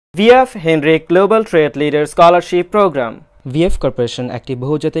VF Hinrich Global Trade Leader Scholarship Program. VF Corporation একটি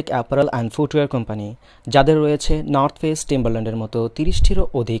বহুজাতিক apparel and footwear company যাদের রয়েছে north face টিম্বারল্যান্ডের মতো 30টিরও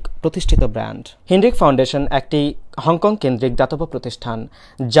অধিক প্রতিষ্ঠিত ব্র্যান্ড। হিনরিক ফাউন্ডেশন একটি হংকং কেন্দ্রিক দাতব্য প্রতিষ্ঠান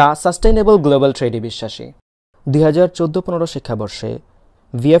যা সাস্টেইনেবল গ্লোবাল ট্রেডে বিশ্বাসী। 2014-15 শিক্ষাবর্ষে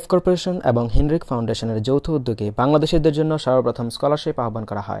VF কর্পোরেশন এবং হিনরিক ফাউন্ডেশনের যৌথ উদ্যোগে বাংলাদেশিদের জন্য সর্বপ্রথম স্কলারশিপ আহ্বান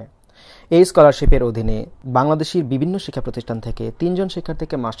করা হয়। এই স্কলারশিপের অধীনে বাংলাদেশের বিভিন্ন শিক্ষা প্রতিষ্ঠান থেকে 3 জন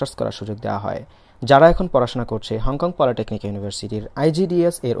শিক্ষার্থীকে মাস্টার্স করার সুযোগ দেওয়া হয়, যারা এখন পড়াশোনা করছে হংকং পলিটেকনিক ইউনিভার্সিটির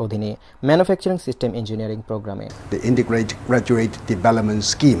IGDS এর অধীনে ম্যানুফ্যাকচারিং সিস্টেম ইঞ্জিনিয়ারিং প্রোগ্রামে। The Integrated Graduate Development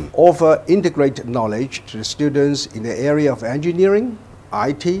Scheme offer integrated knowledge to the students in the area of engineering,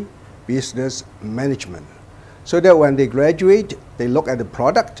 IT, business management, so that when they graduate, they look at the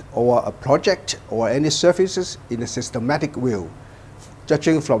product or a project or any services in a systematic way,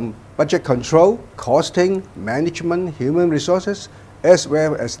 judging from budget control, costing, management, human resources, as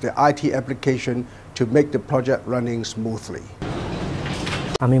well as the IT application to make the project running smoothly.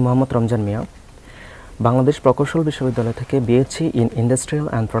 আমি মোহাম্মদ রমজান মিয়া বাংলাদেশ প্রকৌশল বিশ্ববিদ্যালয় থেকে BSc in industrial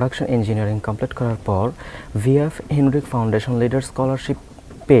and production engineering complete করার পর VF হিনরিক foundation leader scholarship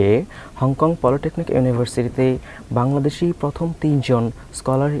পেয়ে Hong Kong polytechnic ইউনিভার্সিটিতে বাংলাদেশি প্রথম 3 জন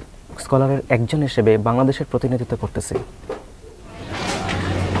স্কলারের একজন হিসেবে বাংলাদেশের প্রতিনিধিত্ব করতেছি।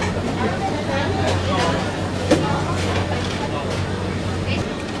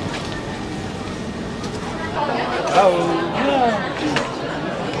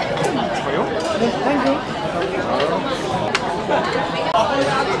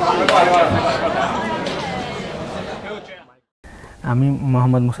 আমি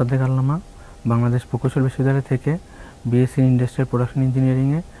মোহাম্মদ মুসাদ্দেক আল্লামা বাংলাদেশ প্রকৌশল বিশ্ববিদ্যালয় থেকে BSc ইন্ডাস্ট্রিয়াল প্রোডাকশন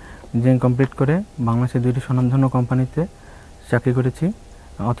ইঞ্জিনিয়ারিংয়ে ইঞ্জিনিয়ারিং কমপ্লিট করে বাংলাদেশের 2টি স্বনামধন্য কোম্পানিতে চাকরি করেছি।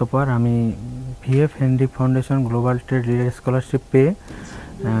 অতঃপর আমি VF হিনরিক foundation global trade leader scholarship পেয়ে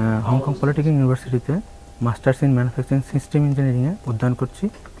হংকং পলিটেকনিক ইউনিভার্সিটিতে মাস্টার্স ইন ম্যানুফ্যাকচারিং সিস্টেম ইঞ্জিনিয়ারিংয়ে অধ্যয়ন করছি।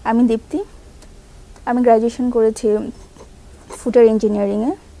 আমি দীপ্তি, আমি গ্র্যাজুয়েশন করেছি ফুটওয়্যার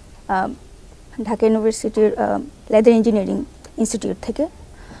ইঞ্জিনিয়ারিংয়ে ঢাকা ইউনিভার্সিটির লেদার ইঞ্জিনিয়ারিং ইনস্টিটিউট থেকে।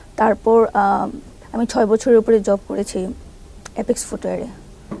 তারপর আমি 6 বছরের উপরে জব করেছি অ্যাপেক্স ফুটওয়্যারে।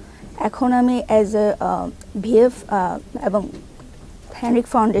 এখন আমি অ্যাজ এ VF এবং হিনরিক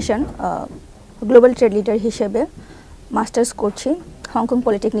ফাউন্ডেশন গ্লোবাল ট্রেড লিডার হিসেবে মাস্টার্স করছি হংকং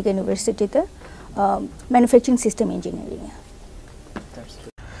পলিটেকনিক ইউনিভার্সিটিতে ম্যানুফ্যাকচারিং সিস্টেম ইঞ্জিনিয়ারিংয়ে।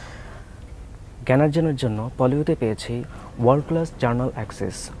 জ্ঞানার্জনের জন্য পলিউতে পেয়েছি world class journal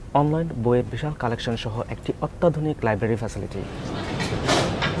access, online বইয়ের বিশাল কালেকশন সহ একটি অত্যাধুনিক library facility.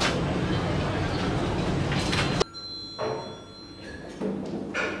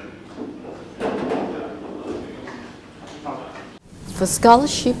 For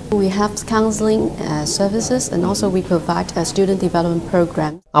scholarship, we have counseling services and also we provide a student development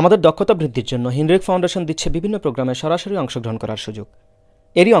program. আমাদের দক্ষতা বৃদ্ধির জন্য হিনরিক ফাউন্ডেশন দিচ্ছে বিভিন্ন প্রোগ্রামে সরাসরি অংশগ্রহণ করার সুযোগ।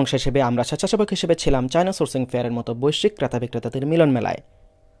 এরই অংশ হিসেবে আমরা স্বেচ্ছাসেবক হিসেবে ছিলাম চায়না সোর্সিং ফেয়ারের মতো বৈশ্বিক ক্রেতা বিক্রেতাদের মিলন মেলায়।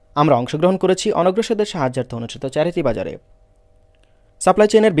 আমরা অংশগ্রহণ করেছি অনগ্রসরদের সাহায্যার্থে অনুষ্ঠিত চ্যারিটি বাজারে। সাপ্লাই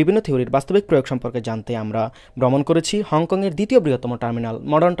চেইনের বিভিন্ন থিওরির বাস্তবিক প্রয়োগ সম্পর্কে জানতে আমরা ভ্রমণ করেছি হংকংয়ের 2য় বৃহত্তম টার্মিনাল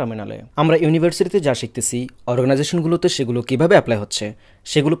মডার্ন টার্মিনালে। আমরা ইউনিভার্সিটিতে যা শিখতেছি অর্গানাইজেশনগুলোতে সেগুলো কিভাবে অ্যাপ্লাই হচ্ছে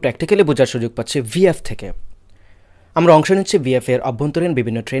সেগুলো প্র্যাকটিক্যালি বোঝার সুযোগ পাচ্ছি VF থেকে। আমরা অংশ নিচ্ছি VF এর অভ্যন্তরীণ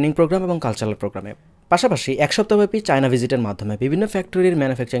বিভিন্ন ট্রেনিং প্রোগ্রাম এবং কালচারাল প্রোগ্রামে। পাশাপাশি 1 সপ্তাহব্যাপী চায়না ভিজিটের মাধ্যমে বিভিন্ন ফ্যাক্টরির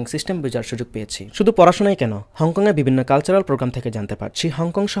ম্যানুফ্যাকচারিং সিস্টেম বোঝার সুযোগ পেয়েছি। শুধু পড়াশোনাই কেন, হংকংয়ে বিভিন্ন কালচারাল প্রোগ্রাম থেকে জানতে পারছি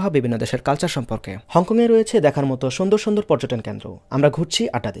হংকং সহ বিভিন্ন দেশের কালচার সম্পর্কে। হংকংয়ে রয়েছে দেখার মতো সুন্দর সুন্দর পর্যটন কেন্দ্র। আমরা ঘুরছি,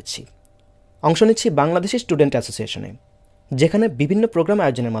 আড্ডা দিচ্ছি। অংশ নিচ্ছি বাংলাদেশি স্টুডেন্ট অ্যাসোসিয়েশনে, যেখানে বিভিন্ন প্রোগ্রাম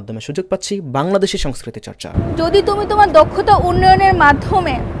আয়োজনের মাধ্যমে সুযোগ পাচ্ছি বাংলাদেশি সংস্কৃতি চর্চা। যদি তুমি তোমার দক্ষতা উন্নয়নের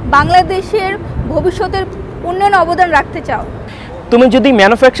মাধ্যমে বাংলাদেশের ভবিষ্যতের উন্নয়নে অবদান রাখতে চাও, তুমি যদি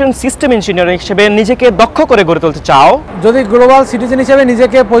ম্যানুফ্যাকচারিং সিস্টেম ইঞ্জিনিয়ার হিসেবে নিজেকে দক্ষ করে গড়ে তুলতে চাও, যদি গ্লোবাল সিটিজেন হিসেবে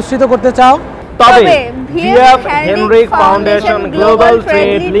নিজেকে প্রতিষ্ঠিত করতে চাও, তবে VF হিনরিক foundation global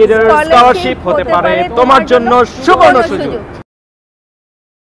trade leader scholarship হতে পারে তোমার জন্য সুবর্ণ সুযোগ।